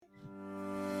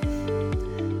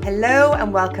Hello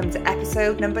and welcome to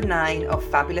episode number 9 of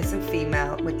Fabulous and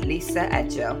Female with Lisa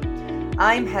Edgell.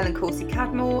 I'm Helen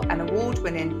Corsey-Cadmore, an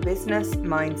award-winning business,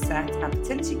 mindset and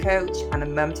fertility coach and a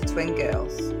mum to twin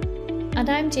girls. And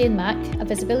I'm Jane Mack, a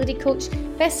visibility coach,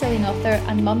 best-selling author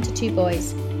and mum to 2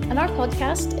 boys. And our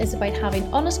podcast is about having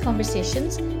honest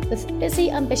conversations with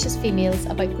busy, ambitious females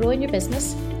about growing your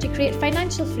business to create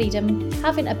financial freedom,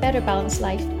 having a better balanced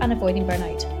life and avoiding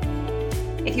burnout.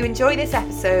 If you enjoy this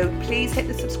episode, please hit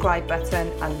the subscribe button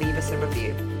and leave us a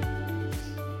review.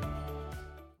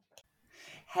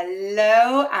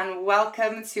 Hello and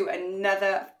welcome to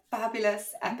another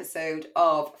fabulous episode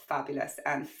of Fabulous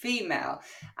and Female.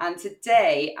 And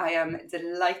today I am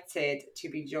delighted to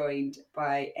be joined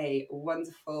by a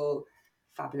wonderful,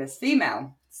 fabulous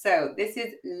female. So this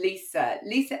is Lisa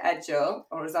Edgell,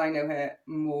 or as I know her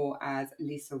more as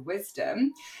Lisa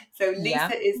Wisdom. So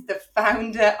Lisa is the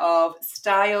founder of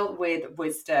Style with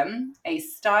Wisdom, a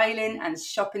styling and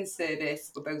shopping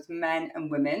service for both men and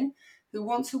women who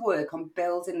want to work on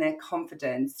building their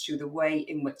confidence through the way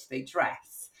in which they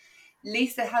dress.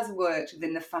 Lisa has worked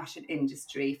within the fashion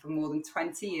industry for more than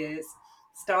 20 years,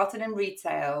 started in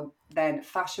retail, then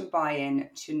fashion buying,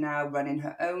 to now running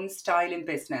her own styling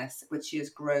business, which she has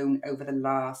grown over the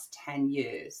last 10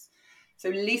 years. So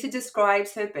Lisa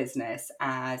describes her business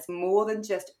as more than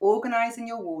just organising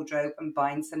your wardrobe and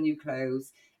buying some new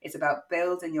clothes. It's about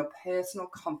building your personal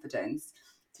confidence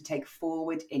to take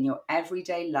forward in your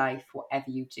everyday life, whatever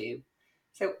you do.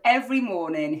 So every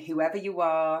morning, whoever you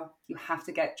are, you have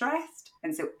to get dressed.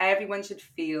 And so everyone should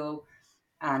feel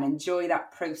and enjoy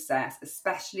that process,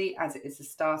 especially as it is the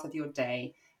start of your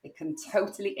day. It can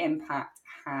totally impact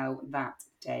how that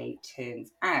day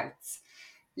turns out.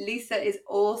 Lisa is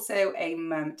also a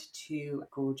mum to 2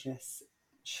 gorgeous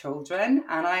children,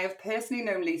 and I have personally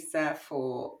known Lisa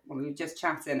for, well, we were just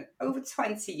chatting, over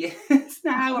 20 years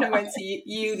now, and we went to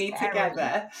uni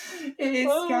together. It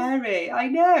is scary, I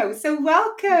know. So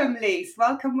welcome, Lisa.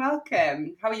 Welcome.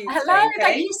 How are you today? Hello,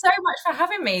 thank you so much for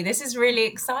having me. This is really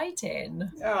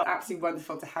exciting. Oh, absolutely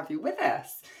wonderful to have you with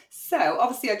us. So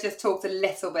obviously I just talked a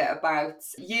little bit about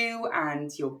you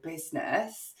and your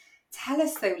business. Tell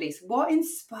us though, Lisa, what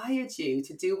inspired you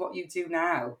to do what you do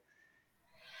now?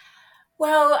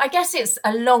 Well, I guess it's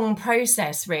a long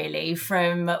process really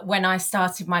from when I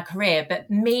started my career.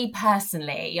 But me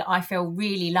personally, I feel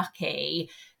really lucky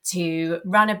to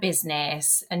run a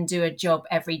business and do a job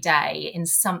every day in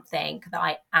something that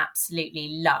I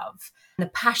absolutely love. The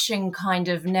passion kind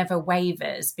of never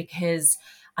wavers because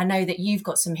I know that you've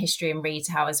got some history in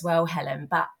retail as well, Helen,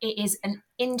 but it is an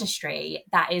industry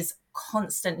that is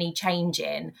constantly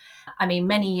changing. I mean,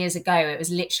 many years ago, it was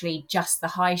literally just the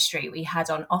high street we had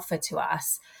on offer to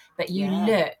us. But you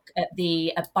look at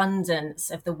the abundance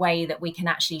of the way that we can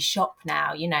actually shop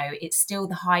now. You know, it's still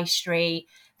the high street.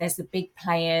 There's the big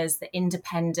players, the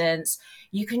independents.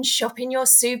 You can shop in your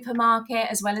supermarket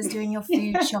as well as doing your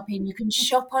food shopping. You can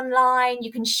shop online.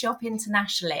 You can shop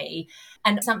internationally.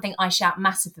 And something I shout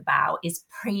massive about is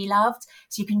pre-loved.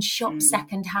 So you can shop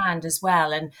secondhand as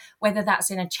well. And whether that's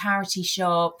in a charity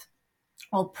shop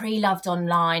or pre-loved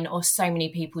online, or so many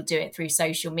people do it through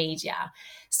social media.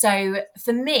 So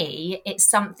for me, it's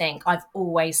something I've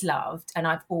always loved and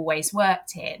I've always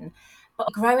worked in.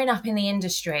 But growing up in the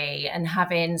industry and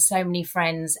having so many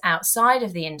friends outside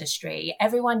of the industry,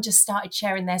 everyone just started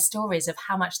sharing their stories of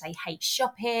how much they hate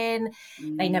shopping.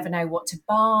 They never know what to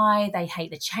buy. They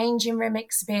hate the changing room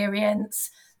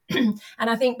experience. And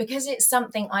I think because it's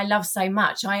something I love so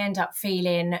much, I end up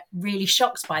feeling really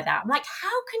shocked by that. I'm like,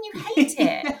 how can you hate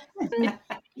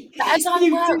it? As I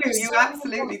work, you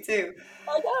absolutely do.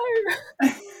 I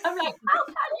know. I'm like, how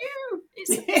can you?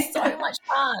 It's so much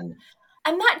fun.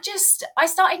 And that just, I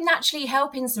started naturally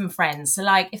helping some friends. So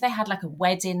like if they had like a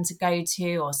wedding to go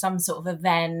to or some sort of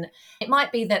event, it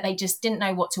might be that they just didn't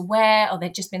know what to wear or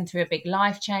they'd just been through a big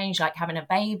life change, like having a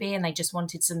baby, and they just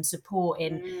wanted some support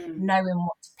in knowing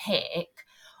what to pick,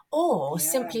 or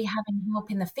simply having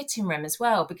help in the fitting room as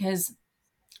well. Because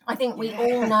I think we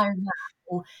all know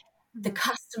now the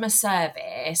customer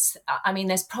service, I mean,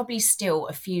 there's probably still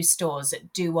a few stores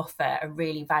that do offer a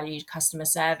really valued customer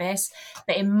service.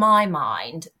 But in my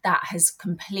mind, that has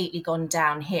completely gone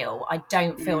downhill. I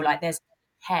don't feel like there's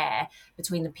care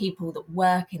between the people that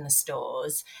work in the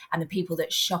stores and the people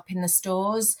that shop in the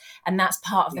stores. And that's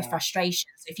part of the frustration.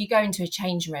 So if you go into a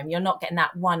changing room, you're not getting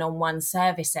that one-on-one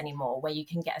service anymore where you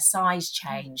can get a size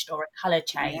changed or a colour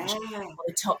change, or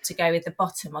the top to go with the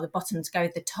bottom or the bottom to go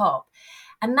with the top.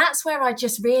 And that's where I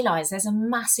just realised there's a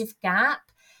massive gap.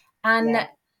 And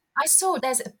I saw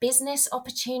there's a business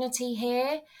opportunity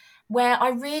here. where I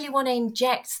really want to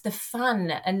inject the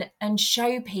fun and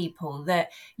show people that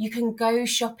you can go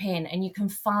shopping and you can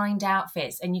find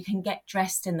outfits and you can get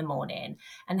dressed in the morning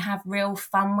and have real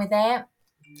fun with it.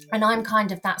 And I'm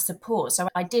kind of that support. So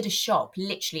I did a shop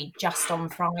literally just on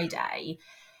Friday,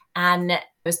 and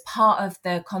as part of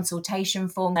the consultation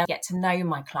form, I get to know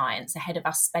my clients ahead of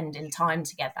us spending time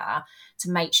together to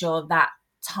make sure that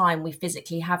time we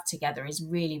physically have together is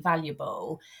really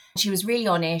valuable. She was really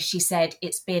honest. She said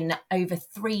it's been over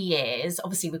 3 years,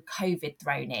 obviously with COVID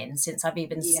thrown in, since I've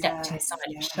even stepped inside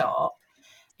a shop.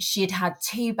 She'd had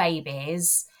 2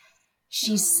 babies.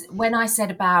 When I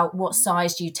said about what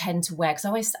size do you tend to wear,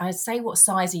 because I say what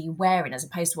size are you wearing as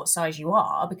opposed to what size you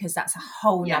are, because that's a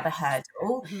whole nother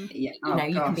hurdle. Yeah.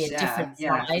 You can be a different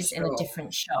size in a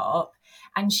different shop.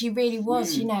 And she really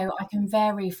was, I can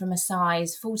vary from a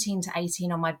size 14 to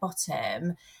 18 on my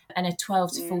bottom and a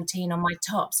 12 to 14 on my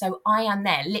top. So I am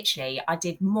there. Literally, I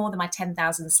did more than my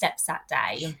 10,000 steps that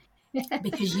day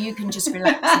because you can just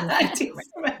relax in the fitting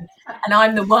room. And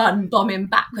I'm the one bombing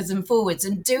backwards and forwards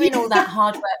and doing all that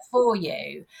hard work for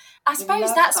you. I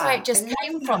suppose that's where it just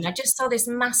came from. I just saw this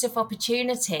massive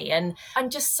opportunity, and I'm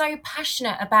just so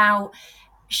passionate about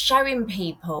showing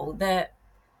people that,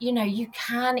 you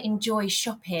can enjoy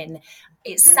shopping.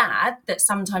 It's sad that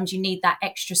sometimes you need that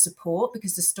extra support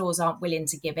because the stores aren't willing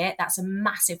to give it. That's a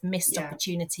massive missed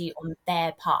opportunity on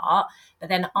their part. But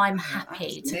then I'm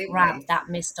happy to grab that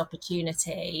missed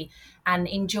opportunity and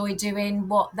enjoy doing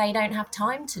what they don't have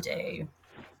time to do.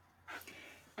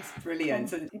 That's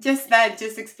brilliant. And just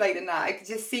explaining that, I could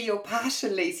just see your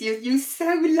passion, Lisa. You so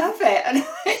love it, and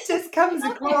it just comes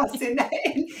across in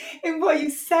what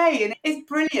you say, and it's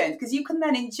brilliant because you can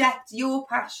then inject your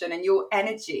passion and your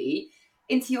energy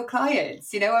into your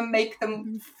clients, and make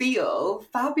them feel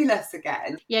fabulous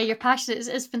again. Yeah, your passion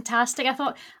is fantastic. I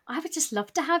thought I would just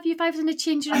love to have you if I was in a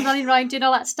changing room running around doing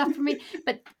all that stuff for me.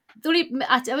 But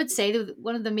I would say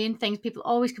one of the main things people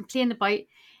always complain about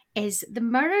is the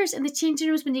mirrors in the changing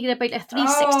rooms when you get about a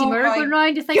 360 mirror going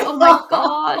around. You think, oh my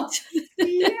God.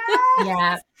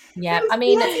 Yeah. I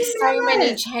mean, so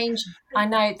many change. I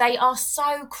know they are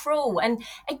so cruel. And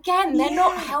again, they're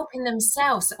not helping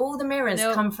themselves. All the mirrors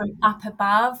come from up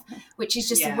above, which is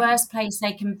just the worst place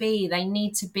they can be. They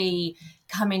need to be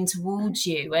coming towards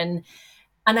you. And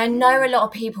I know a lot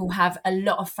of people have a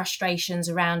lot of frustrations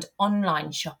around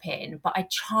online shopping, but I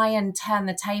try and turn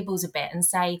the tables a bit and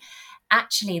say,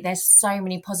 actually, there's so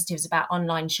many positives about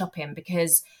online shopping,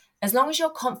 because as long as you're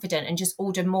confident and just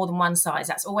order more than one size,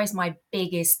 that's always my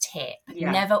biggest tip.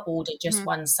 Never order just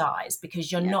one size, because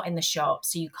you're not in the shop,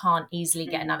 so you can't easily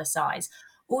get another size.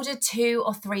 Order 2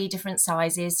 or 3 different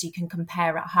sizes so you can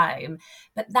compare at home.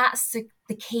 But that's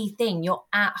the key thing. You're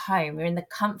at home. You're in the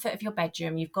comfort of your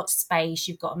bedroom. You've got space.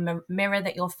 You've got a mirror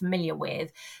that you're familiar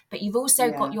with. But you've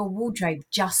also got your wardrobe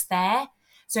just there.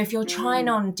 So if you're trying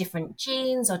on different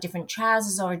jeans or different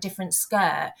trousers or a different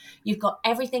skirt, you've got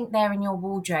everything there in your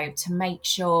wardrobe to make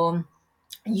sure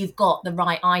you've got the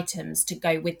right items to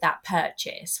go with that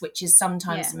purchase, which is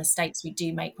sometimes the mistakes we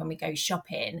do make when we go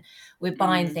shopping. We're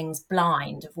buying things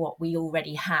blind of what we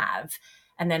already have.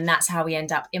 And then that's how we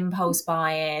end up impulse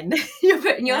buying. You're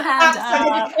putting your hand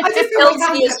up. I just feel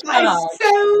like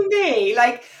so me.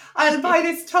 Like, I'll buy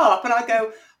this top and I'll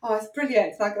go, oh, it's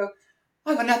brilliant. So I go,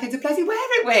 I've got nothing to bloody wear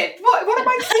it with. What am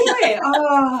I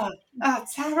doing? Oh,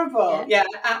 terrible. Yeah,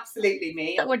 absolutely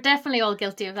me. We're definitely all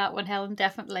guilty of that one, Helen.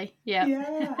 Definitely. Yeah.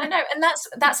 I know. And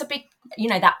that's a big,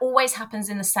 that always happens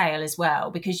in the sale as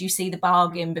well, because you see the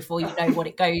bargain before you know what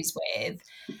it goes with.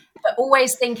 But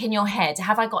always think in your head,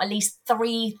 have I got at least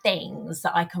 3 things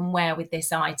that I can wear with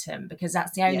this item? Because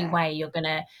that's the only way you're going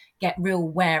to get real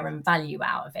wear and value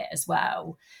out of it as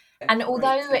well. And although,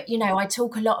 I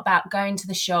talk a lot about going to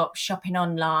the shop, shopping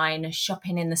online,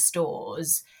 shopping in the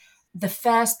stores, the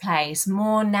first place,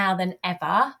 more now than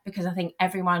ever, because I think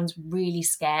everyone's really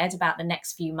scared about the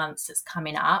next few months that's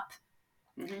coming up.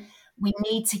 We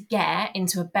need to get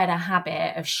into a better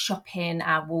habit of shopping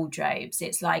our wardrobes.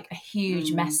 It's like a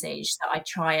huge message that I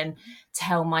try and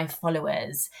tell my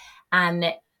followers.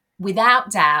 And without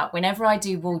doubt, whenever I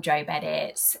do wardrobe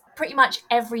edits, pretty much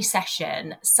every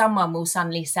session, someone will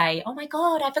suddenly say, oh my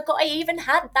God, I forgot I even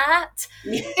had that.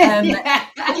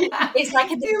 It's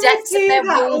like in the depths of their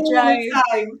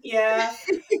wardrobe. Yeah.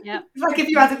 Like if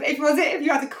you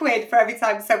had a quid for every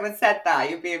time someone said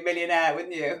that, you'd be a millionaire,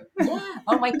 wouldn't you? Yeah.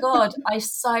 Oh my God, I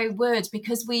so would,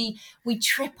 because we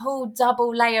triple,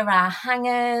 double layer our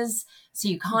hangers. So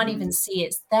you can't even see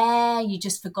it's there. You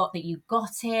just forgot that you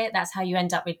got it. That's how you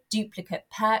end up with duplicate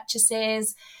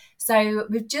purchases. So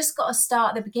we've just got to start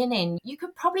at the beginning. You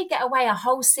could probably get away a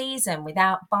whole season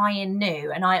without buying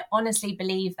new. And I honestly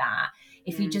believe that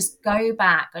if you just go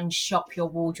back and shop your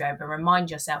wardrobe and remind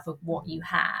yourself of what you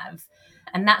have.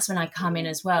 And that's when I come in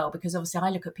as well, because obviously I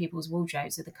look at people's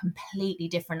wardrobes with a completely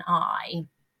different eye.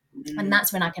 And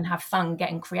that's when I can have fun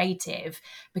getting creative,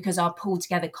 because I'll pull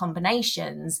together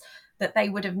combinations that they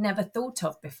would have never thought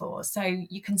of before. So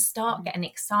you can start getting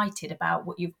excited about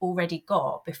what you've already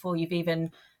got before you've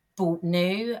even bought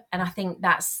new. And I think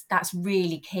that's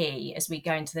really key as we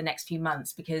go into the next few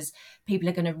months, because people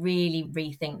are going to really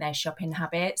rethink their shopping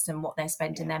habits and what they're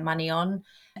spending their money on.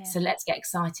 So let's get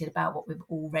excited about what we've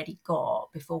already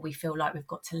got before we feel like we've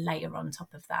got to layer on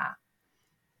top of that.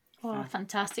 Oh,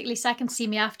 fantastic. Lisa, I can see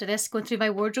me after this going through my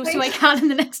wardrobe so I can in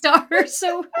the next hour or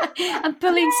so. I'm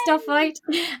pulling stuff out.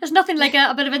 There's nothing like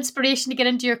a bit of inspiration to get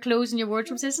into your clothes and your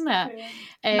wardrobes, isn't it?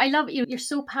 I love it. You're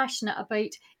so passionate about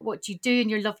what you do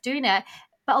and you love doing it.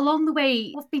 But along the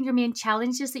way, what have been your main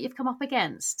challenges that you've come up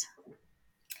against?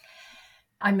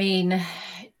 I mean,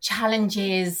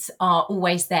 challenges are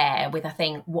always there with, I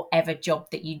think, whatever job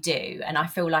that you do. And I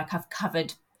feel like I've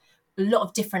covered a lot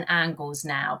of different angles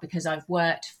now, because I've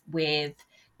worked with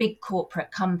big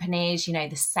corporate companies, you know,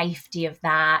 the safety of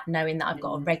that, knowing that I've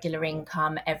got a regular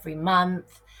income every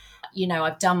month. You know,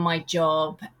 I've done my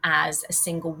job as a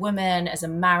single woman, as a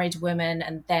married woman,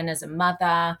 and then as a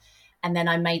mother. And then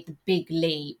I made the big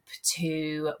leap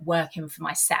to working for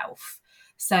myself.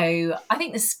 So I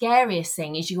think the scariest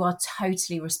thing is you are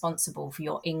totally responsible for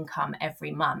your income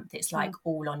every month. It's like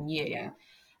all on you. Yeah.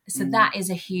 So that is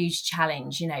a huge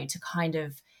challenge, you know, to kind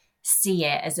of see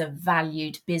it as a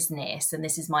valued business. And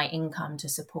this is my income to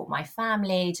support my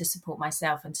family, to support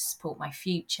myself, and to support my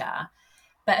future.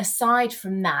 But aside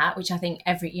from that, which I think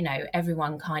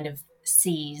everyone kind of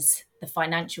sees the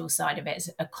financial side of it as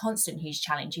a constant huge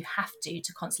challenge, you have to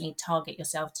constantly target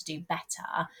yourself to do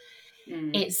better.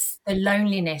 It's the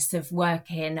loneliness of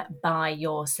working by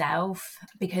yourself,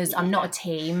 because I'm not a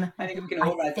team. I think we can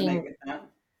all resonate with that.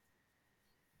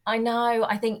 I know.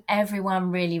 I think everyone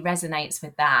really resonates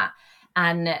with that.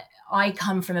 And I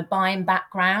come from a buying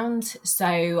background,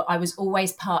 so I was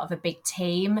always part of a big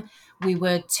team. We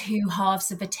were two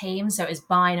halves of a team, so it was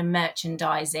buying and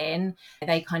merchandising.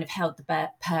 They kind of held the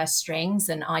purse strings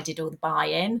and I did all the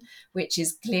buying, which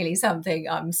is clearly something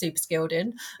I'm super skilled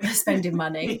in, spending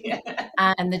money.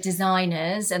 And the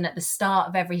designers, and at the start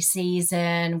of every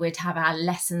season, we'd have our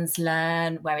lessons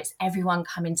learned, where it's everyone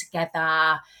coming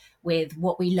together with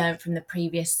what we learned from the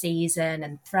previous season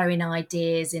and throwing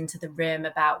ideas into the room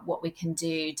about what we can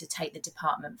do to take the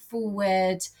department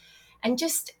forward. And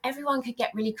just everyone could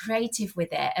get really creative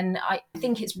with it. And I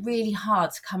think it's really hard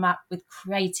to come up with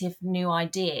creative new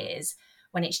ideas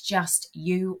when it's just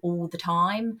you all the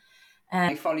time.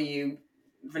 I follow you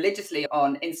religiously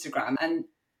on Instagram, and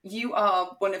you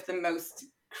are one of the most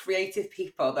creative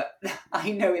people that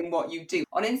I know in what you do.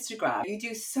 On Instagram, you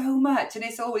do so much, and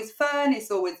it's always fun.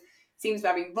 It's always seems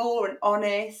very raw and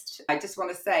honest. I just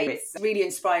want to say it's really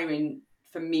inspiring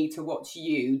for me to watch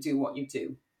you do what you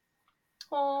do.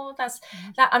 Oh,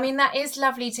 that is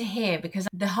lovely to hear, because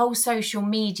the whole social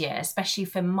media, especially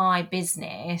for my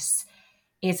business,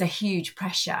 is a huge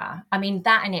pressure. I mean,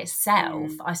 that in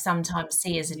itself, I sometimes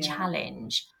see as a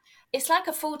challenge. It's like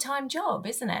a full-time job,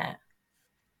 isn't it?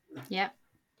 Yeah.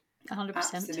 100%.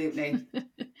 Absolutely.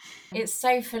 It's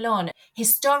so full on.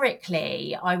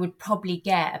 Historically, I would probably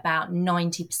get about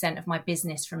 90% of my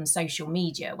business from social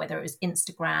media, whether it was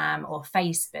Instagram or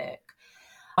Facebook.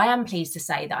 I am pleased to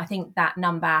say that I think that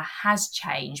number has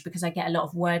changed, because I get a lot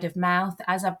of word of mouth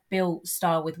as I've built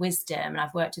Style with Wisdom, and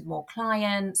I've worked with more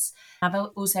clients. I've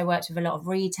also worked with a lot of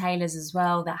retailers as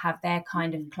well that have their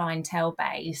kind of clientele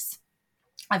base.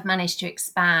 I've managed to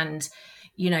expand,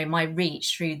 you know, my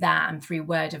reach through that and through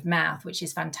word of mouth, which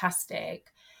is fantastic.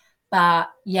 But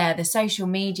yeah, the social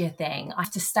media thing, I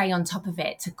have to stay on top of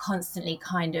it to constantly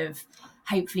kind of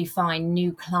hopefully find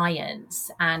new clients.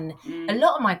 And a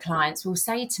lot of my clients will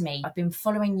say to me, I've been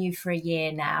following you for a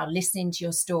year now, listening to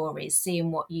your stories,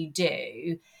 seeing what you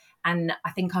do. And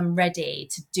I think I'm ready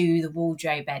to do the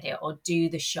wardrobe edit or do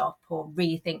the shop or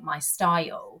rethink my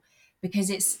style, because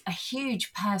it's a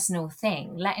huge personal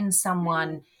thing, letting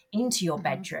someone into your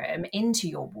bedroom, into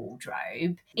your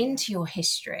wardrobe, into your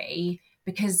history.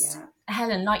 Because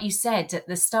Helen, like you said at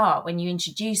the start when you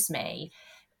introduced me,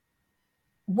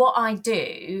 what I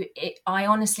do, I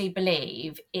honestly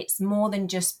believe it's more than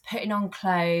just putting on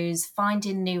clothes,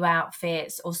 finding new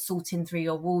outfits, or sorting through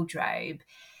your wardrobe.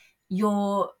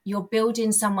 You're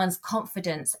building someone's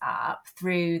confidence up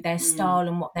through their style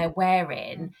and what they're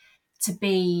wearing, to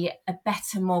be a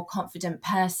better, more confident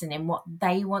person in what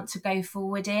they want to go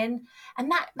forward in.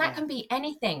 And that can be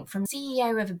anything from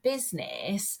CEO of a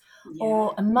business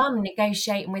or a mum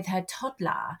negotiating with her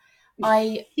toddler.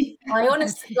 I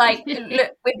honestly, like,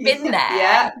 look, we've been there.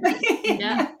 Yeah.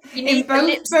 You need in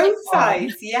both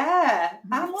sides. on. Yeah,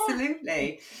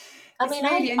 absolutely. I mean,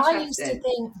 really I used to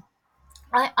think,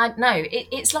 I know,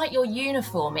 it's like your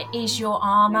uniform. It is your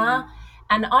armour.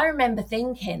 And I remember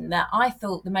thinking that I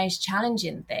thought the most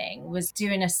challenging thing was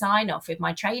doing a sign-off with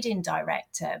my trading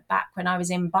director back when I was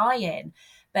in buy-in.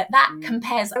 But that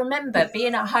compares, I remember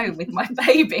being at home with my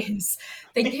babies,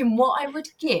 thinking what I would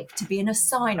give to be in a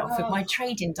sign-off with my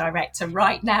trading director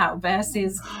right now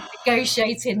versus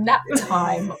negotiating nap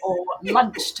time or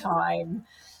lunchtime.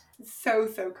 So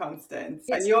constant.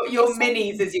 And your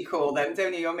minis, as you call them,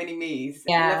 don't you? Your mini me's.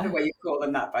 I love the way you call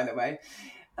them that, by the way.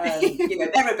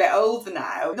 They're a bit older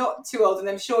now, not too old, and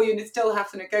I'm sure you still have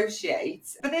to negotiate.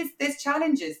 But there's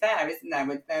challenges there, isn't there,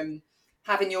 with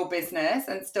having your business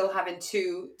and still having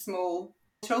two small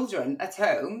children at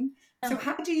home. So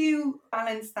how do you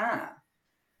balance that?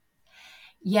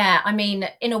 Yeah, I mean,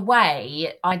 in a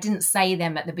way, I didn't say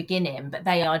them at the beginning, but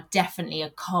they are definitely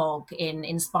a cog in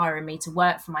inspiring me to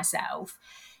work for myself,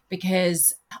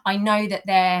 because I know that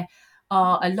there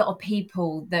are a lot of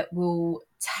people that will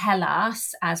tell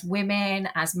us as women,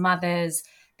 as mothers,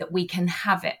 that we can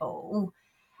have it all.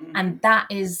 And that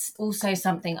is also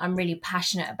something I'm really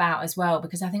passionate about as well,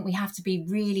 because I think we have to be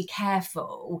really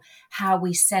careful how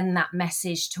we send that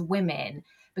message to women,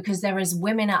 because there is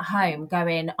women at home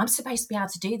going, I'm supposed to be able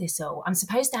to do this all. I'm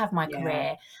supposed to have my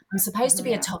career. I'm supposed to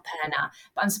be a top earner,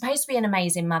 but I'm supposed to be an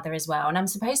amazing mother as well. And I'm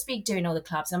supposed to be doing all the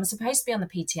clubs. I'm supposed to be on the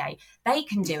PTA. They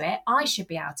can do it. I should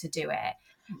be able to do it.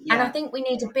 Yeah. And I think we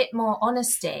need a bit more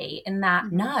honesty in that.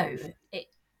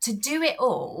 To do it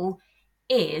all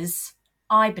is,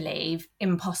 I believe,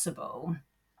 impossible.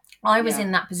 I was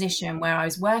in that position where I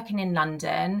was working in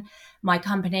London. My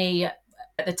company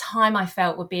at the time I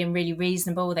felt were being really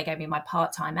reasonable. They gave me my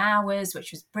part-time hours,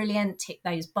 which was brilliant, tick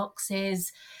those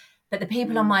boxes. But the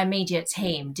people on my immediate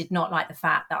team did not like the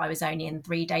fact that I was only in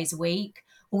 3 days a week.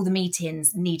 All the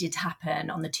meetings needed to happen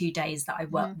on the 2 days that I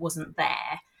wasn't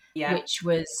there, which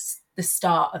was the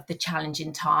start of the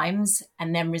challenging times,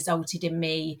 and then resulted in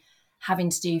me having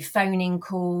to do phone-in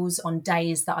calls on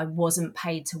days that I wasn't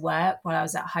paid to work while I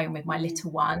was at home with my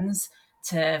little ones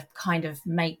to kind of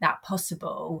make that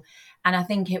possible. And I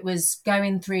think it was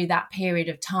going through that period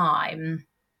of time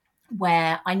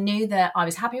where I knew that I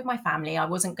was happy with my family. I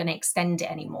wasn't going to extend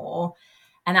it anymore.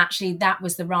 And actually that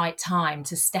was the right time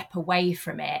to step away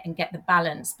from it and get the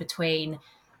balance between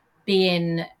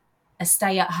being a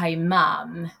stay-at-home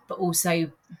mum, but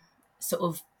also sort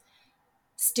of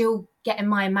still getting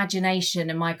my imagination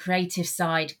and my creative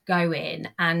side going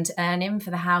and earning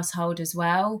for the household as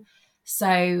well.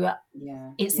 So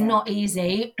it's not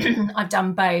easy. I've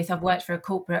done both. I've worked for a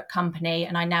corporate company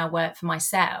and I now work for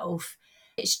myself.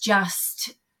 It's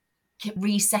just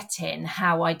resetting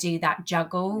how I do that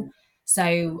juggle.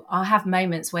 So I'll have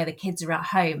moments where the kids are at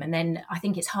home, and then I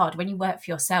think it's hard when you work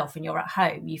for yourself and you're at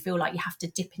home, you feel like you have to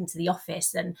dip into the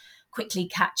office and quickly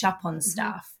catch up on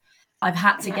stuff. I've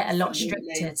had to get a lot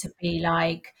stricter to be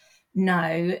like,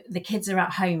 no, the kids are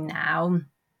at home now.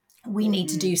 We need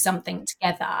to do something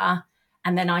together.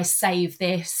 And then I save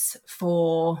this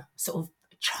for sort of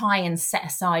try and set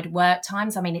aside work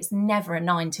times. I mean, it's never a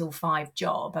 9 till 5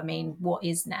 job. I mean, what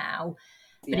is now?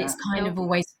 But it's kind of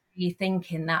always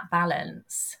rethinking that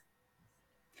balance.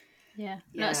 Yeah,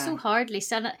 no, it's so hard,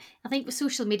 Lisa. And I think with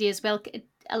social media as well,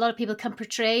 a lot of people can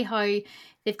portray how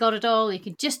they've got it all. You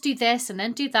can just do this and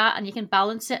then do that, and you can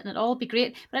balance it, and it'll all be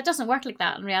great. But it doesn't work like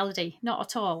that in reality, not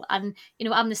at all. And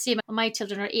I'm the same. My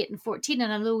children are 8 and 14,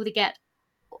 and I know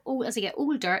as they get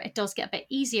older, it does get a bit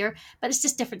easier, but it's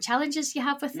just different challenges you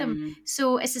have with them.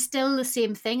 So it's still the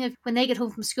same thing. If when they get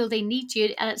home from school, they need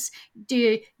you, and it's, do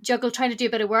you juggle trying to do a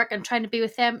bit of work and trying to be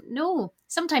with them? No,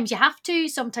 sometimes you have to.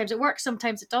 Sometimes it works,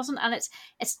 sometimes it doesn't, and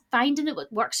it's finding it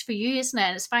what works for you, isn't it?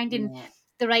 And it's finding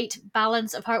the right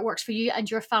balance of how it works for you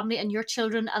and your family and your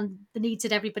children and the needs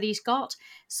that everybody's got.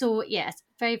 So yeah, it's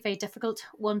very, very difficult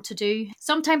one to do.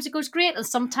 Sometimes it goes great and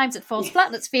sometimes it falls flat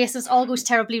on its face and all goes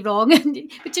terribly wrong.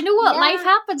 But you know what? Life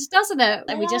happens, doesn't it?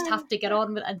 And we just have to get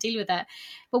on with it and deal with it.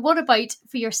 But what about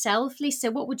for yourself,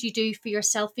 Lisa? What would you do for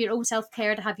yourself, for your own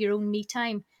self-care, to have your own me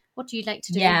time? What do you like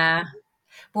to do? Yeah.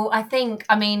 Well, I think,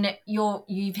 I mean,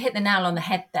 you've hit the nail on the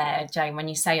head there, Jane, when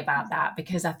you say about that,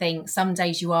 because I think some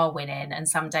days you are winning and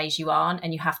some days you aren't,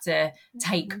 and you have to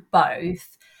take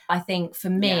both. I think for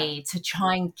me, to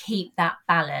try and keep that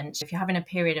balance, if you're having a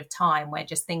period of time where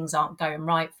just things aren't going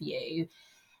right for you,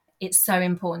 it's so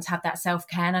important to have that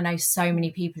self-care. And I know so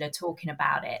many people are talking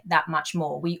about it that much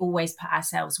more. We always put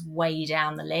ourselves way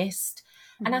down the list.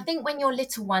 And I think when your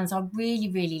little ones are really,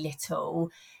 really little,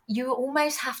 you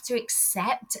almost have to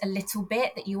accept a little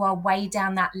bit that you are way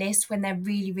down that list when they're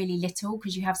really, really little,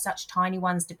 because you have such tiny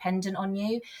ones dependent on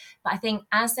you. But I think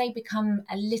as they become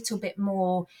a little bit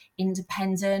more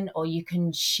independent, or you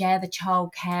can share the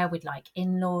childcare with like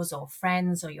in-laws or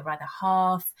friends or your other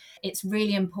half, it's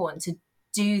really important to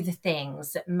do the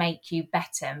things that make you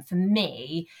better. And for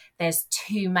me, there's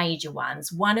two major ones.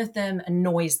 One of them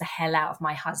annoys the hell out of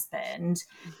my husband,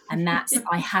 and that's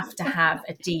I have to have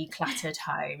a decluttered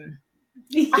home.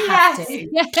 I have to.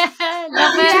 Yeah,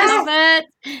 love it.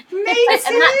 Me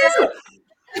too.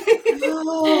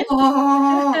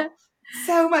 Oh,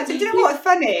 so much. And do you know what's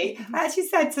funny? I actually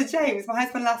said to James, my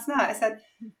husband, last night, I said,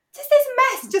 does this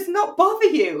mess just not bother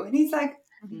you? And he's like,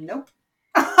 nope.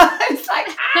 It's like,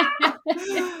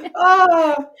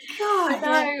 oh God.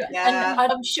 No, yeah.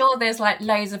 And I'm sure there's like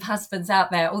loads of husbands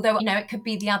out there, although, you know, it could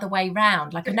be the other way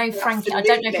round. Like I know Frankie, I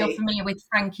don't know if you're familiar with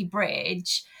Frankie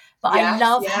Bridge, but Yes, I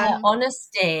love her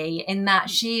honesty in that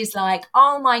she's like,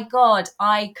 oh my God,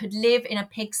 I could live in a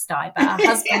pigsty. But her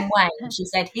husband Wayne, she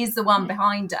said, he's the one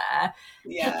behind her,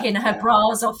 picking her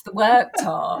bras off the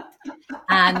worktop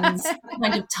and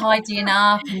kind of tidying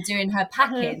up and doing her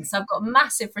packing. So I've got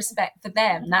massive respect for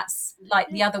them. That's like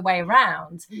the other way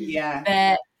around. Yeah.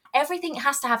 But everything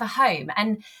has to have a home.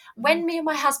 And when me and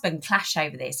my husband clash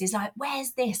over this, he's like,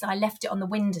 where's this? I left it on the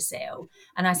windowsill.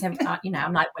 And I said,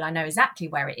 I'm like, well, I know exactly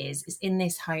where it is. It's in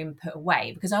this home put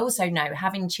away. Because I also know,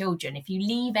 having children, if you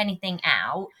leave anything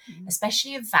out,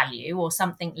 especially of value or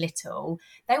something little,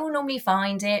 they will normally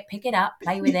find it, pick it up,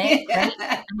 play with it,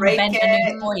 invent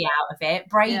a new toy out of it,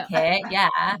 break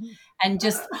it, and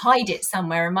just hide it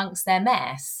somewhere amongst their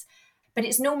mess. But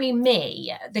it's normally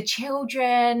me, the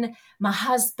children, my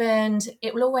husband.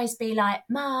 It will always be like,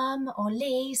 Mum or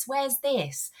Lise, where's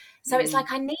this? So it's like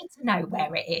I need to know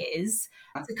where it is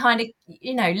to kind of,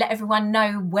 you know, let everyone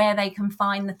know where they can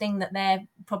find the thing that they're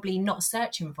probably not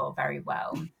searching for very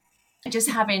well. Just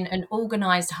having an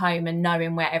organised home and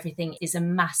knowing where everything is a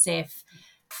massive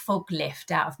fog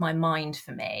lift out of my mind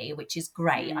for me, which is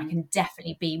great. I can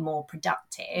definitely be more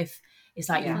productive. It's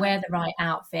like you wear the right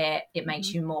outfit, it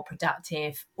makes you more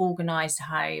productive. Organised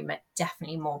home,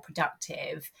 definitely more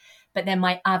productive. But then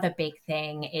my other big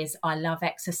thing is I love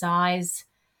exercise.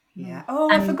 Yeah. Oh,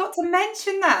 I forgot to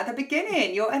mention that at the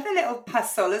beginning. Your other little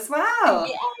hustle as well.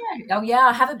 Yeah. Oh, yeah.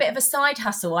 I have a bit of a side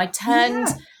hustle. I turned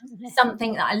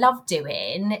something that I love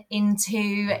doing into,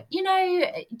 you know,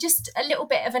 just a little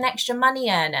bit of an extra money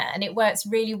earner. And it works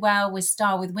really well with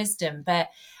Style with Wisdom. But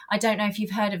I don't know if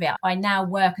you've heard of it. I now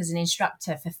work as an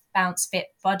instructor for Bounce Fit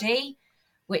Body,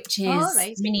 which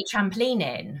is mini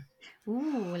trampolining.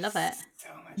 Ooh, love it. So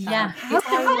much fun. Yeah.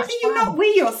 How do you not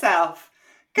wee yourself?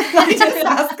 Can I just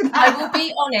ask that? I will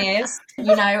be honest, you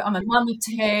know, I'm a mum of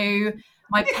two.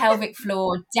 My pelvic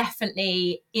floor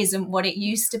definitely isn't what it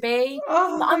used to be. But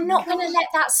I'm not going to let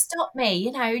that stop me,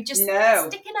 you know, just stick in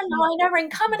a liner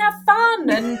and come and have fun.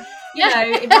 And, you know,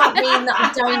 it might mean that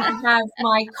I don't have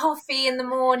my coffee in the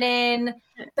morning.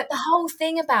 But the whole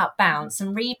thing about bounce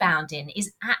and rebounding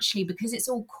is actually because it's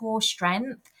all core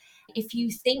strength. If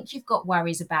you think you've got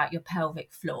worries about your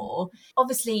pelvic floor,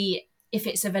 obviously, if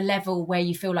it's of a level where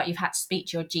you feel like you've had to speak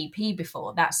to your GP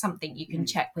before, that's something you can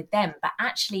check with them. But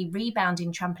actually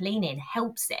rebounding trampolining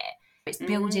helps it. It's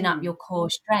building up your core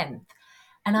strength.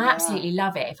 And I absolutely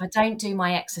love it. If I don't do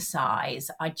my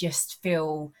exercise, I just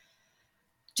feel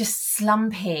just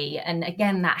slumpy. And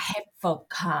again, that head fog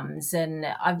comes and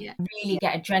I really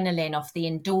get adrenaline off the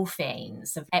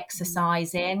endorphins of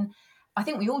exercising. I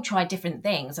think we all try different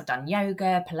things. I've done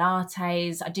yoga,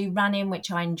 Pilates, I do running, which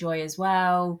I enjoy as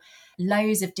well.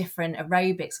 Loads of different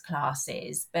aerobics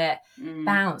classes, but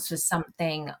bounce was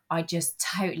something I just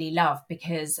totally love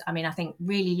because, I mean, I think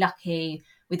really lucky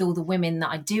with all the women that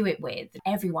I do it with.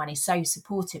 Everyone is so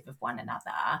supportive of one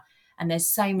another and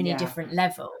there's so many different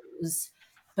levels.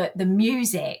 But the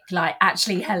music, like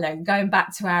actually, Helen, going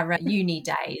back to our uni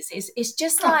days, it's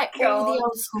just like all the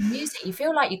old school music. You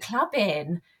feel like you're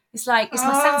clubbing. It's like, it's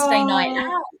my Saturday night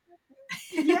out.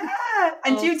 Yeah.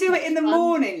 And do you do it in the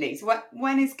morning, Lise?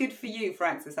 When is good for you for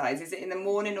exercise? Is it in the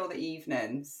morning or the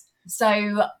evenings?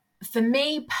 So for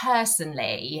me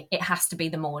personally, it has to be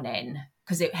the morning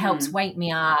because it helps wake me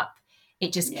up.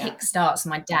 It just kickstarts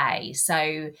my day.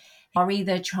 So I'll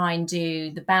either try and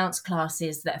do the bounce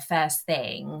classes that are first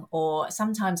thing, or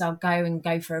sometimes I'll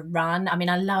go for a run. I mean,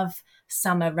 I love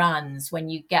summer runs when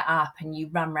you get up and you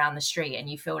run around the street and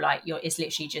you feel like it's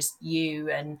literally just you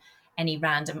and any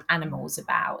random animals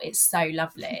about. It's so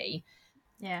lovely.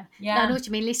 Yeah. Yeah. No, I know what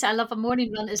you mean, Lisa. I love a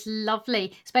morning run. It's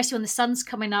lovely, especially when the sun's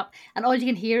coming up and all you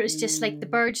can hear is just like the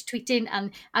birds tweeting. And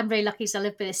I'm very lucky as I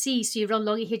live by the sea. So you run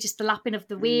along, you hear just the lapping of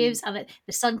the waves and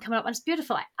the sun coming up. And it's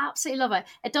beautiful. I absolutely love it.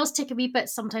 It does take a wee bit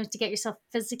sometimes to get yourself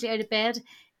physically out of bed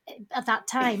at that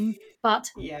time.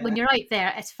 But when you're out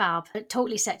there, it's fab. It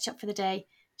totally sets you up for the day.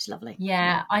 It's lovely.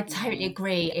 Yeah, I totally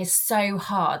agree. It's so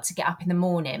hard to get up in the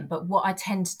morning. But what I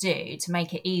tend to do to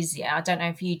make it easier, I don't know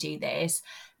if you do this,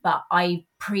 but I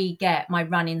get my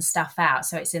running stuff out.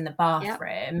 So it's in the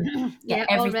bathroom, get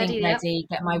everything ready,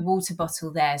 get my water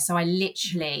bottle there. So I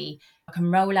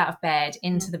can roll out of bed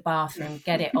into the bathroom,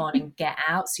 get it on and get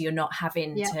out. So you're not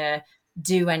having to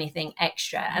do anything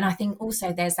extra. And I think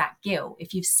also there's that guilt.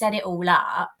 If you've set it all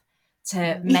up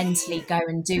to mentally go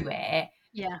and do it,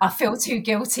 I feel too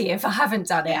guilty if I haven't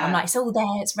done it. I'm like, it's all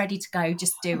there, it's ready to go,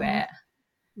 just do it.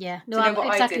 Yeah, no, I'm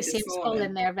exactly the same. It's all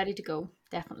in there, ready to go.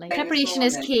 Definitely. Preparation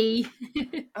is key.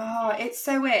 Oh, it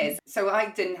so is. So I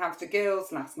didn't have the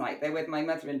girls last night. They were with my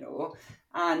mother-in-law.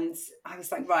 And I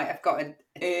was like, right, I've got an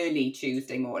early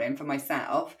Tuesday morning for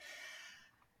myself.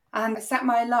 And I set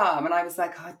my alarm and I was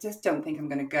like, I just don't think I'm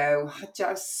going to go.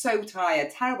 I was so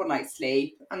tired, terrible night's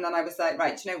sleep. And then I was like,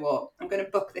 right, do you know what? I'm going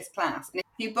to book this class. And if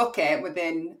you book it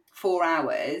within 4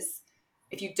 hours,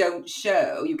 if you don't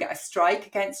show, you get a strike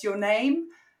against your name.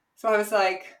 So I was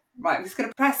like, right, I'm just going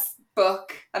to press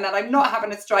book and then I'm not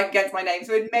having a strike against my name.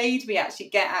 So it made me actually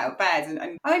get out of bed.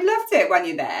 And I loved it when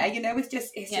you're there. You know, it's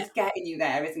just getting you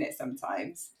there, isn't it,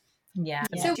 sometimes? Yeah.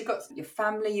 So you've got your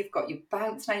family, you've got your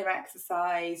bounce now, your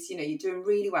exercise, you know, you're doing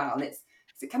really well. It's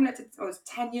coming up to it's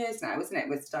 10 years now, isn't it,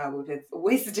 with Starwood with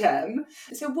Wisdom.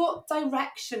 So what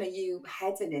direction are you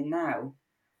heading in now?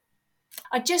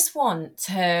 I just want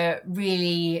to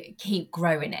really keep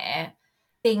growing it.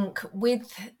 I think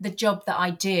with the job that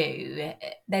I do,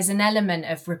 there's an element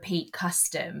of repeat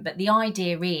custom, but the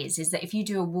idea is that if you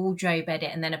do a wardrobe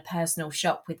edit and then a personal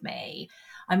shop with me,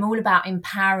 I'm all about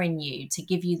empowering you to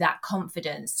give you that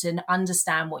confidence to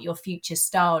understand what your future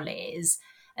style is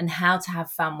and how to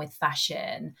have fun with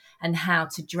fashion and how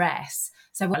to dress.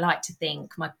 So I like to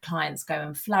think my clients go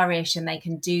and flourish and they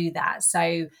can do that.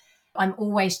 So I'm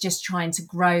always just trying to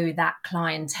grow that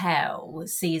clientele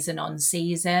season on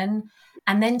season.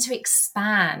 And then to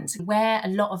expand where a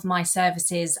lot of my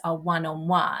services are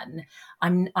one-on-one,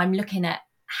 I'm looking at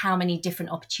how many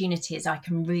different opportunities I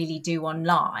can really do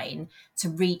online to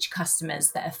reach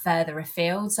customers that are further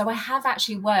afield. So I have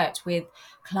actually worked with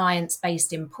clients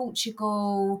based in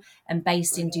Portugal and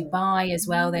based in Dubai as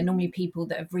well. They're normally people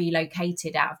that have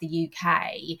relocated out of the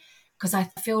UK because I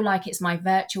feel like it's my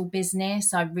virtual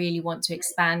business I really want to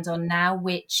expand on now,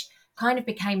 which kind of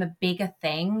became a bigger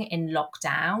thing in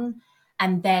lockdown.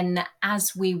 And then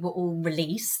as we were all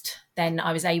released, then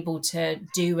I was able to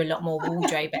do a lot more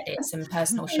wardrobe edits and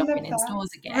personal shopping in stores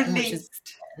again, which is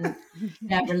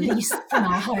released from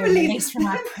our home, released from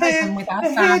our prison with our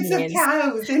families.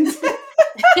 Cows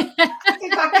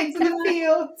back into the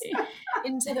fields.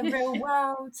 Into the real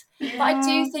world. Yeah. But I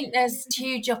do think there's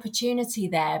huge opportunity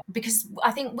there because I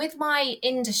think with my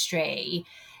industry,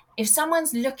 if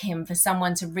someone's looking for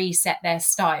someone to reset their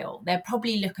style, they'll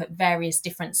probably look at various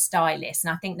different stylists.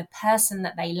 And I think the person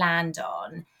that they land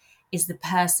on is the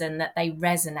person that they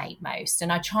resonate most.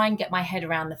 And I try and get my head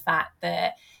around the fact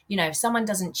that, you know, if someone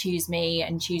doesn't choose me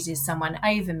and chooses someone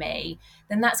over me,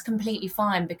 then that's completely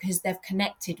fine because they've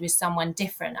connected with someone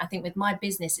different. I think with my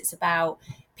business, it's about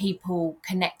people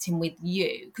connecting with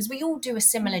you because we all do a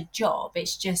similar job.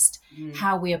 It's just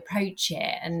how we approach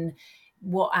it and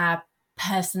what our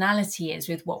personality is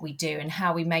with what we do and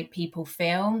how we make people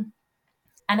feel.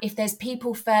 And if there's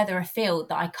people further afield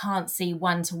that I can't see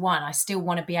one-to-one, I still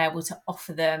want to be able to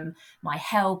offer them my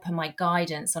help and my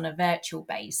guidance on a virtual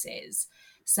basis.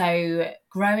 So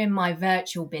growing my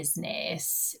virtual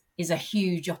business is a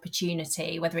huge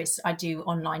opportunity, whether it's I do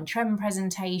online trend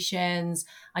presentations,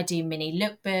 I do mini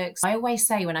lookbooks. I always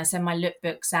say when I send my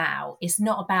lookbooks out, it's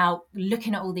not about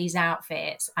looking at all these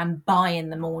outfits and buying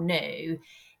them all new.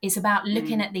 It's about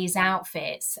looking at these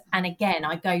outfits. And again,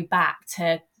 I go back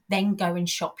to then go and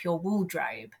shop your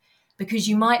wardrobe because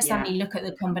you might suddenly look at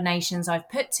the combinations I've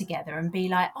put together and be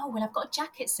like, oh, well, I've got a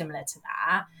jacket similar to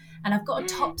that. And I've got a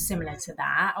top similar to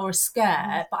that or a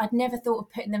skirt, but I'd never thought of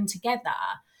putting them together.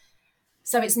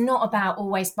 So it's not about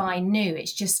always buying new.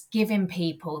 It's just giving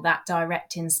people that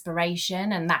direct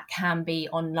inspiration. And that can be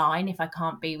online if I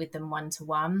can't be with them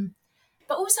one-to-one.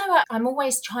 But also, I'm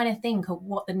always trying to think of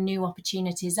what the new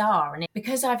opportunities are. And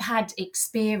because I've had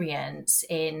experience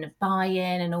in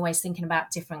buy-in and always thinking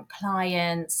about different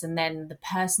clients and then the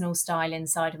personal style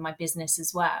inside of my business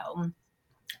as well,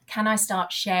 can I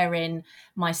start sharing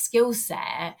my skill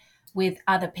set with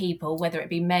other people, whether it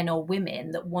be men or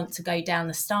women that want to go down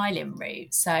the styling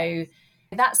route? So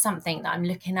that's something that I'm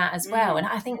looking at as well. And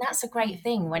I think that's a great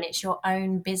thing when it's your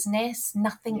own business.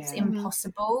 Nothing's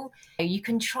impossible. You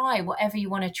can try whatever you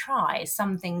want to try.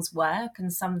 Some things work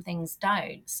and some things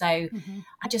don't. So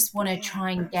I just want to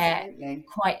try and get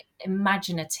quite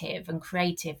imaginative and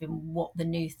creative in what the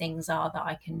new things are that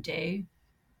I can do.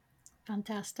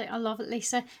 Fantastic. I love it,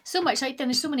 Lisa. So much out there.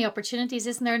 There's so many opportunities,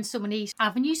 isn't there? And so many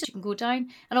avenues you can go down.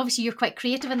 And obviously you're quite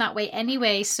creative in that way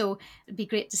anyway. So it'd be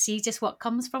great to see just what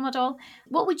comes from it all.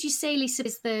 What would you say, Lisa,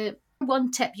 is the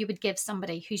one tip you would give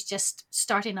somebody who's just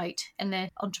starting out in the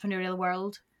entrepreneurial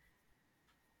world?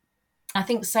 I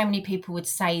think so many people would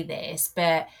say this,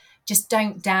 but just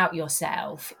don't doubt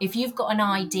yourself. If you've got an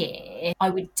idea,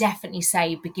 I would definitely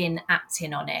say begin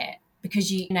acting on it.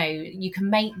 Because you know you can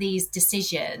make these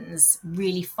decisions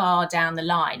really far down the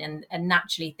line and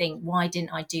naturally think, why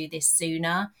didn't I do this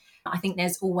sooner? I think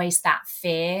there's always that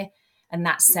fear and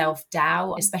that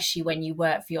self-doubt, especially when you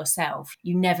work for yourself.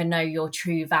 You never know your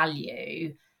true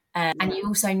value. And you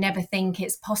also never think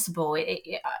it's possible.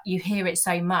 You hear it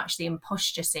so much, the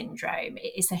imposter syndrome.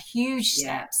 It's a huge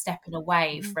step, stepping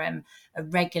away from a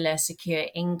regular secure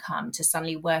income to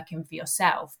suddenly working for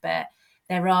yourself. But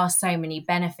there are so many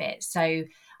benefits. So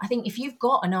I think if you've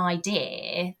got an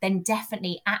idea, then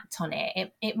definitely act on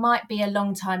it. It might be a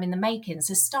long time in the making.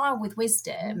 So Style with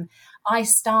Wisdom, I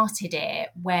started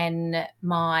it when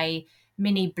my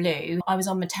mini Blue, I was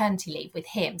on maternity leave with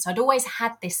him. So I'd always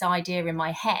had this idea in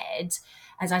my head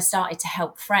as I started to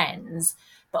help friends.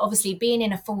 But obviously being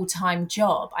in a full-time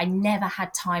job, I never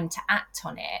had time to act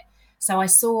on it. So I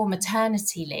saw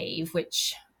maternity leave,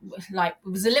 which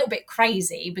was a little bit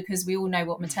crazy because we all know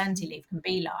what maternity leave can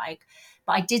be like.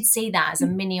 But I did see that as a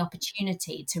mini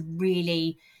opportunity to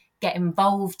really get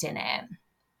involved in it.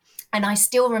 And I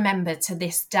still remember to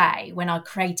this day when I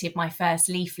created my first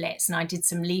leaflets and I did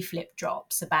some leaflet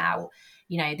drops about,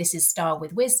 this is Style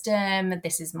with Wisdom,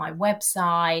 this is my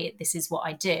website, this is what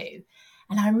I do.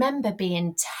 And I remember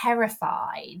being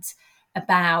terrified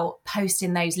about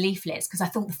posting those leaflets because I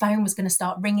thought the phone was going to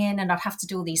start ringing and I'd have to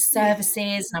do all these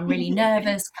services and I'm really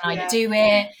nervous. Can I do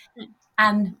it?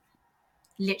 And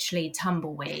literally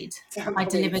tumbleweed. I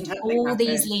delivered all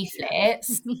these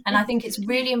leaflets and I think it's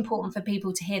really important for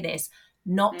people to hear this.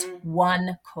 Not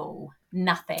one call,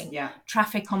 nothing.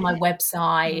 Traffic on my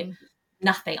website,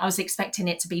 nothing. I was expecting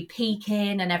it to be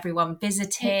peaking and everyone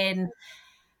visiting.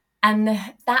 And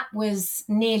that was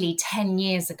nearly 10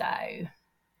 years ago.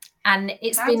 And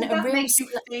it's been a real... Make you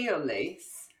feel,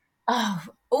 Lise? Oh,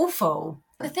 awful.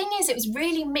 The thing is, it was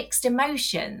really mixed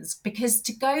emotions because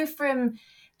to go from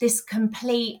this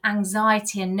complete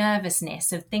anxiety and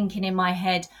nervousness of thinking in my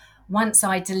head, once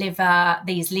I deliver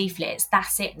these leaflets,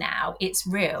 that's it now. It's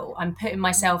real. I'm putting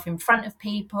myself in front of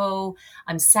people.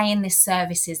 I'm saying this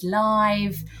service is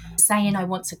live, saying I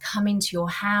want to come into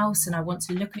your house and I want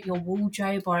to look at your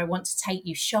wardrobe or I want to take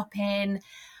you shopping.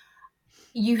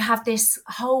 You have this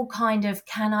whole kind of,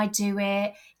 can I do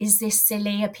it? Is this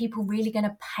silly? Are people really going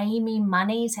to pay me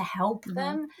money to help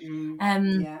them?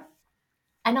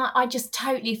 And I just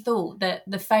totally thought that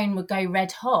the phone would go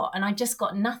red hot and I just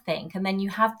got nothing. And then you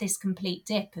have this complete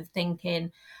dip of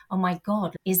thinking, oh my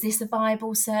God, is this a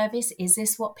viable service? Is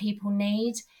this what people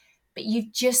need? But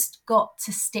you've just got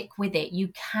to stick with it.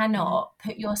 You cannot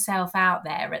put yourself out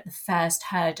there at the first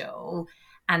hurdle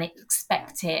and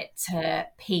expect it to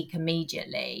peak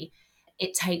immediately.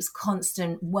 It takes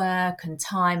constant work and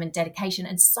time and dedication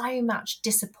and so much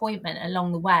disappointment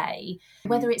along the way,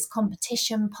 whether it's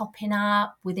competition popping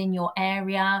up within your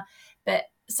area. But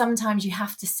sometimes you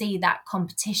have to see that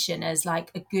competition as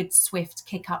like a good, swift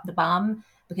kick up the bum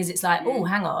because it's like, oh,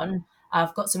 hang on,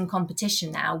 I've got some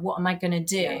competition now. What am I going to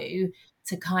do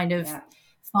to kind of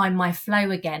find my flow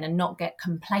again and not get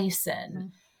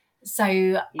complacent?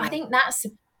 So I think that's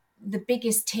the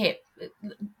biggest tip,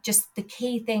 just the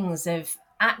key things of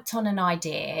act on an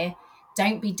idea,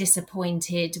 don't be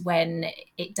disappointed when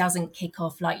it doesn't kick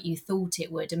off like you thought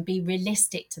it would, and be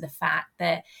realistic to the fact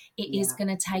that it is going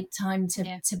to take time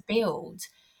to build.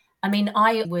 I mean,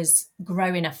 I was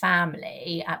growing a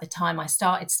family at the time I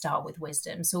started Style with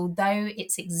Wisdom. So although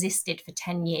it's existed for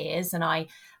 10 years and I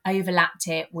overlapped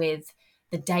it with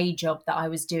the day job that I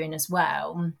was doing as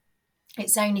well,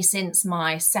 it's only since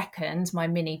my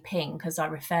mini pink, as I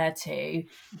refer to,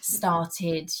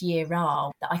 started year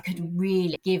R, that I could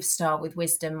really give Style with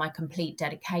Wisdom my complete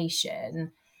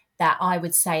dedication. That I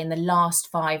would say in the last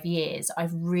 5 years,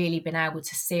 I've really been able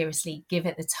to seriously give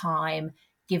it the time,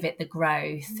 give it the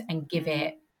growth, and give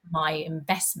it my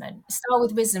investment. Style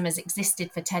with Wisdom has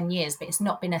existed for 10 years, but it's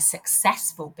not been a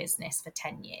successful business for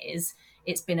 10 years.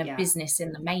 It's been a business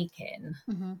in the making.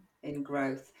 In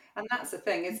growth. And that's the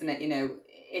thing, isn't it? You know,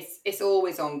 it's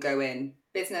always ongoing.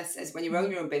 Business is when you own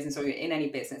your own business or you're in any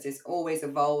business, it's always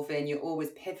evolving. You're always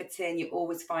pivoting. You're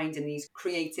always finding these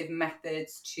creative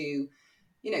methods to,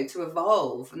 you know, to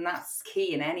evolve. And that's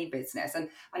key in any business. And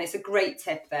it's a great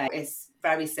tip there. It's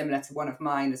very similar to one of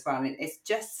mine as well. And it's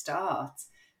just start.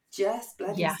 Just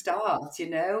bloody start, you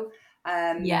know?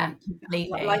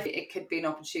 Completely. Life, it could be an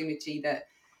opportunity that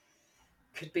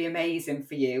could be amazing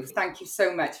for you. Thank you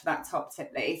so much for that top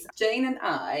tip, Liz. Jane and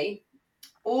I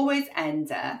always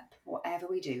end up, whatever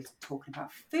we do, talking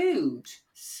about food.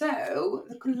 So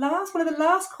one of the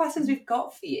last questions we've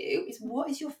got for you is, what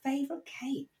is your favourite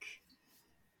cake?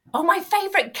 Oh, my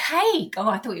favourite cake. Oh,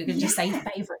 I thought you were going to just say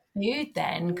favourite food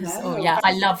then. Because,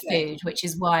 I love food, which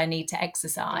is why I need to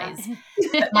exercise.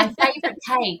 But my favourite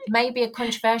cake, maybe a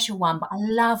controversial one, but I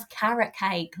love carrot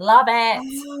cake. Love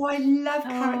it. Oh, I love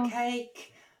carrot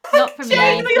cake. Not for me.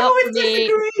 Jane, we always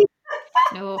disagree.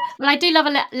 No. Well, I do love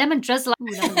a lemon drizzle. Ooh,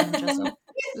 love a lemon drizzle.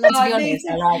 To be honest,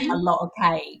 I like a lot of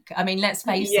cake. I mean, let's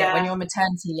face it, when you're on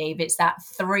maternity leave, it's that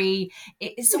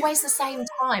it's always the same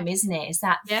time, isn't it? It's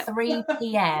that 3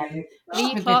 p.m.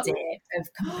 sugar dip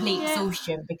of complete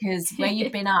exhaustion, because where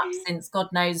you've been up since God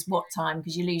knows what time,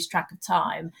 because you lose track of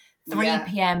time, 3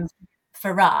 p.m.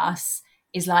 for us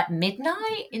is like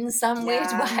midnight in some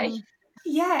weird way.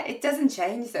 Yeah, it doesn't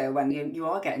change though when you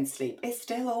are getting sleep. It's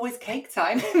still always cake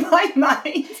time in my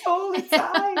mind all the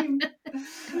time.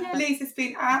 Liz, it's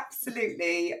been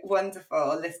absolutely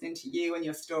wonderful listening to you and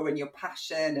your story and your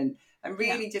passion and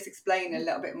really just explaining a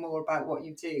little bit more about what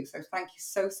you do. So thank you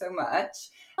so much.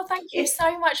 Well, thank you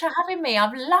so much for having me.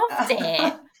 I've loved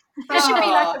it. It should be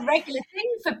like a regular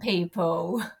thing for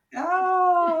people.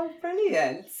 Oh,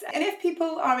 brilliant. And if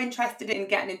people are interested in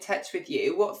getting in touch with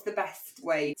you, what's the best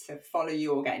way to follow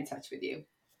you or get in touch with you?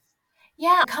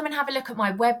 Yeah, come and have a look at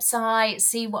my website,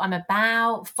 see what I'm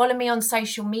about. Follow me on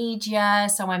social media.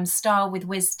 So I'm Style with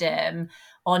Wisdom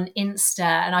on Insta,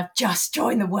 and I've just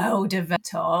joined the world of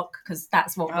TikTok, because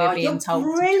that's what we're being told to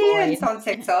join. Brilliant on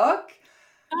TikTok.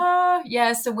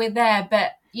 So we're there.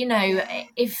 But, you know,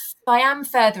 if I am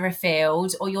further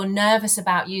afield or you're nervous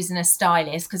about using a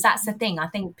stylist, because that's the thing, I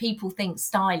think people think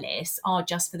stylists are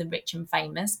just for the rich and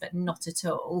famous, but not at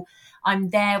all.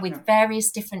 I'm there with various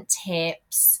different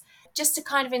tips just to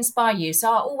kind of inspire you. So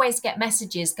I always get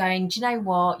messages going, do you know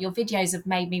what? Your videos have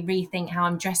made me rethink how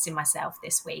I'm dressing myself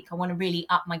this week. I want to really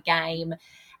up my game.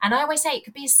 And I always say it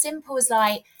could be as simple as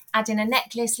like adding a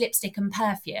necklace, lipstick and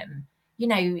perfume. You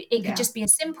know, it could just be a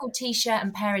simple t-shirt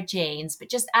and pair of jeans, but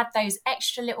just add those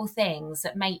extra little things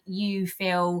that make you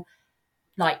feel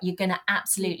like you're going to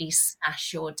absolutely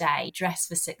smash your day, dress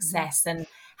for success and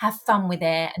have fun with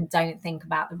it and don't think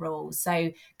about the rules.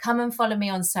 So come and follow me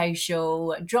on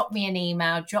social, drop me an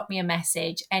email, drop me a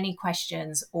message. Any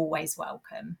questions, always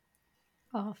welcome.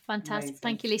 Oh, fantastic. Amazing.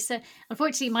 Thank you, Lisa.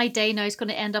 Unfortunately, my day now is going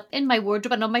to end up in my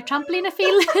wardrobe and on my trampoline, I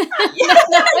feel. Tell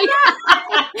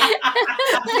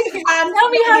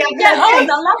me how you get on. I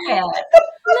love it.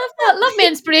 Love that. Love my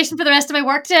inspiration for the rest of my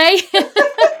work day.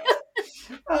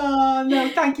 Oh, no,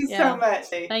 thank you so much.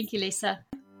 Thank you, Lisa.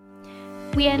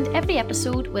 We end every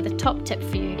episode with a top tip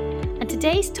for you. And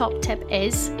today's top tip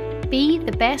is, be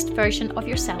the best version of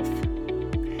yourself.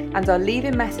 And our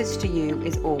leaving message to you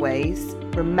is always,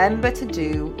 remember to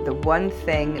do the one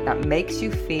thing that makes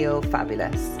you feel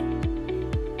fabulous.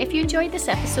 If you enjoyed this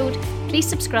episode, please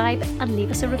subscribe and leave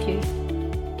us a review.